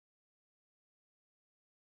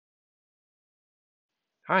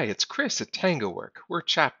Hi, it's Chris at TangoWork. We're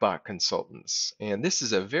chatbot consultants, and this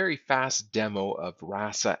is a very fast demo of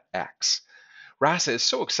Rasa X. Rasa is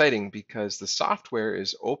so exciting because the software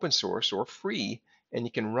is open source or free, and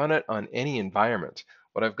you can run it on any environment.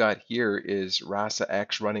 What I've got here is Rasa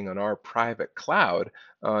X running on our private cloud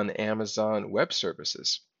on Amazon Web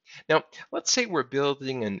Services. Now, let's say we're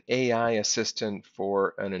building an AI assistant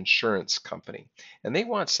for an insurance company, and they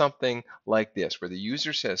want something like this, where the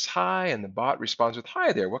user says hi, and the bot responds with,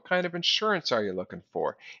 "Hi there, what kind of insurance are you looking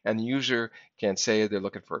for?" And the user can say they're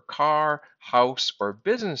looking for car, house, or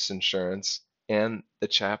business insurance, and the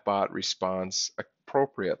chatbot responds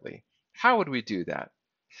appropriately. How would we do that?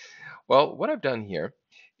 Well, what I've done here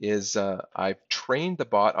is I've trained the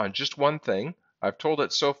bot on just one thing. I've told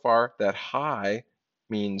it so far that hi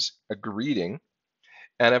means a greeting,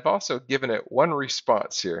 and I've also given it one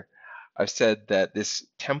response here. I've said that this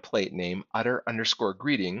template name,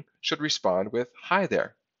 utter_greeting, should respond with hi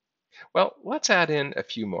there. Well, let's add in a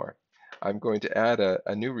few more. I'm going to add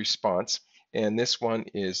a new response, and this one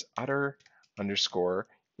is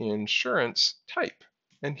utter_insurance type.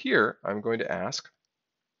 And here I'm going to ask,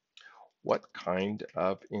 what kind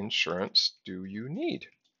of insurance do you need?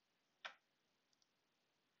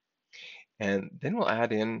 And then we'll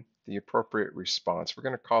add in the appropriate response. We're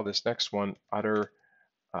going to call this next one utter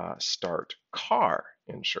start car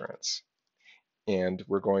insurance. And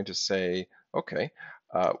we're going to say, okay,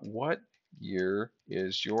 what year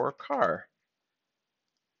is your car?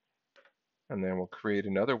 And then we'll create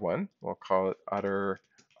another one. We'll call it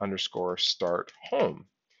utter_start home.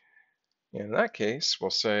 In that case, we'll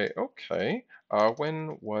say, okay,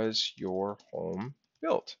 when was your home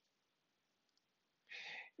built?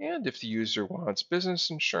 And if the user wants business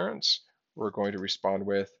insurance, we're going to respond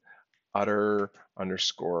with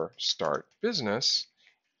utter_start business.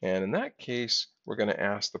 And in that case, we're going to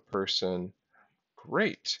ask the person,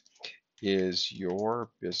 great, is your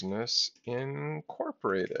business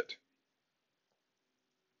incorporated?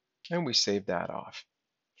 And we save that off.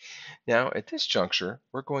 Now, at this juncture,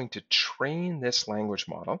 we're going to train this language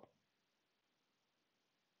model.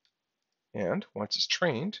 And once it's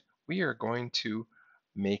trained, we are going to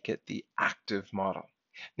make it the active model.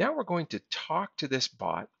 Now we're going to talk to this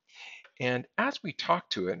bot. And as we talk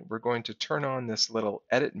to it, we're going to turn on this little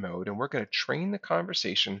edit mode, and we're going to train the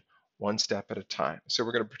conversation one step at a time. So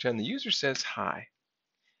we're going to pretend the user says hi.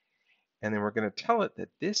 And then we're going to tell it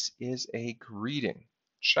that this is a greeting.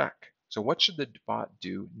 Check. So what should the bot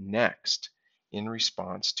do next in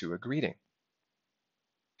response to a greeting?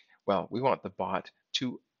 Well, we want the bot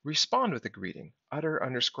to respond with a greeting,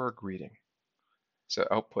 utter_greeting. So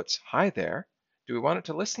outputs hi there. Do we want it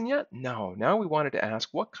to listen yet? No. Now we wanted to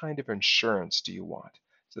ask, what kind of insurance do you want?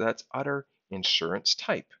 So that's utter insurance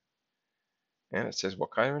type. And it says,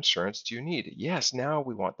 what kind of insurance do you need? Yes, now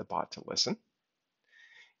we want the bot to listen.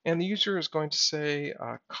 And the user is going to say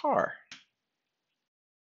car.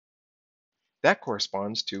 That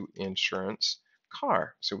corresponds to insurance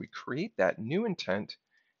car. So we create that new intent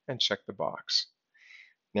and check the box.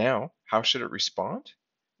 Now, how should it respond?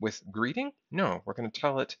 With greeting? No, we're going to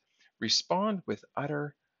tell it respond with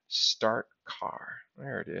utter start car.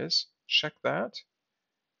 There it is. Check that.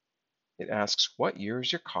 It asks, what year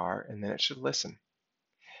is your car? And then it should listen.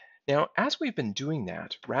 Now, as we've been doing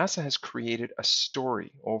that, Rasa has created a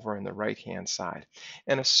story over on the right-hand side.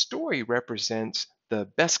 And a story represents the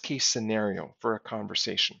best case scenario for a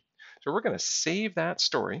conversation. So we're going to save that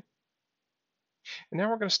story. And now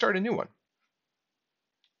we're going to start a new one.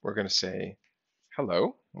 We're going to say,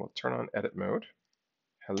 hello. We'll turn on edit mode.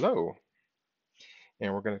 Hello.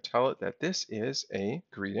 And we're going to tell it that this is a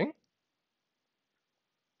greeting.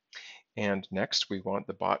 And next, we want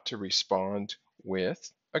the bot to respond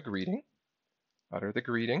with a greeting. Utter the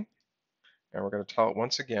greeting. And we're going to tell it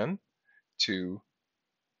once again to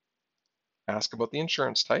ask about the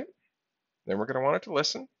insurance type. Then we're going to want it to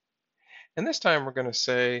listen. And this time we're going to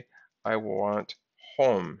say, I want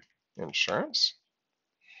home insurance.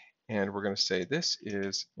 And we're going to say, this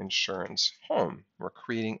is insurance home. We're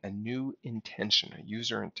creating a new intention, a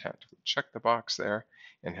user intent. We check the box there.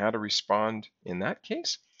 And how to respond in that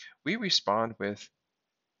case? We respond with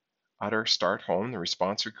utter start home, the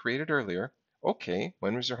response we created earlier. Okay,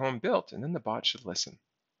 when was your home built? And then the bot should listen.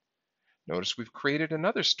 Notice we've created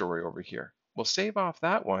another story over here. We'll save off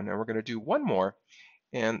that one, and we're going to do one more.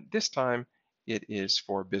 And this time it is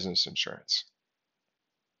for business insurance.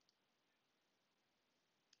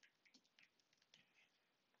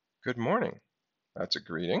 Good morning. That's a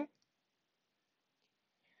greeting.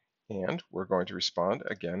 And we're going to respond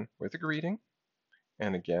again with a greeting.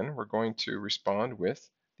 And again, we're going to respond with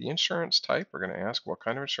the insurance type. We're going to ask, what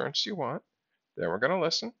kind of insurance do you want? Then we're going to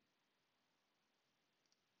listen.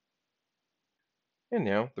 And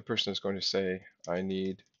now the person is going to say, I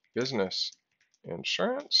need business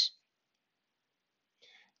insurance.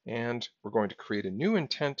 And we're going to create a new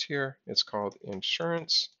intent here. It's called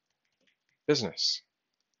insurance business.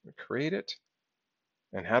 We create it.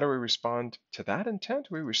 And how do we respond to that intent?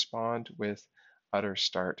 We respond with utter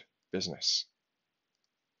start business.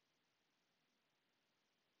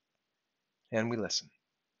 And we listen.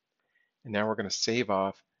 And now we're going to save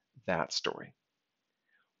off that story.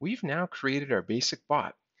 We've now created our basic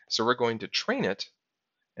bot. So we're going to train it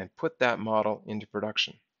and put that model into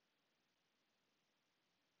production.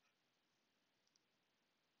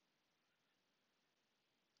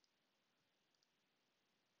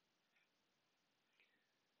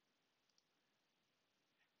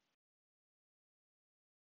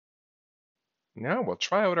 Now we'll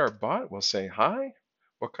try out our bot. We'll say, hi,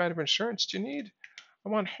 what kind of insurance do you need? I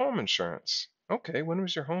want home insurance. Okay, when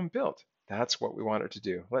was your home built? That's what we want it to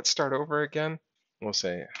do. Let's start over again. We'll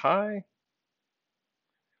say, hi,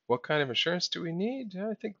 what kind of insurance do we need?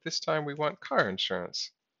 I think this time we want car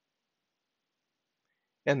insurance.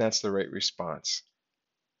 And that's the right response.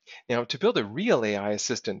 Now, to build a real AI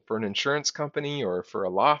assistant for an insurance company or for a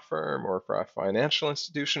law firm or for a financial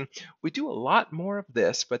institution, we do a lot more of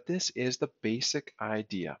this, but this is the basic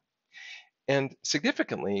idea. And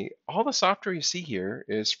significantly, all the software you see here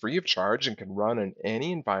is free of charge and can run in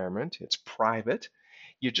any environment. It's private.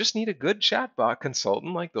 You just need a good chatbot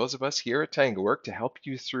consultant like those of us here at TangoWork to help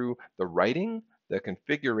you through the writing, the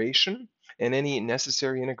configuration, and any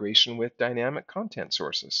necessary integration with dynamic content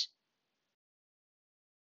sources.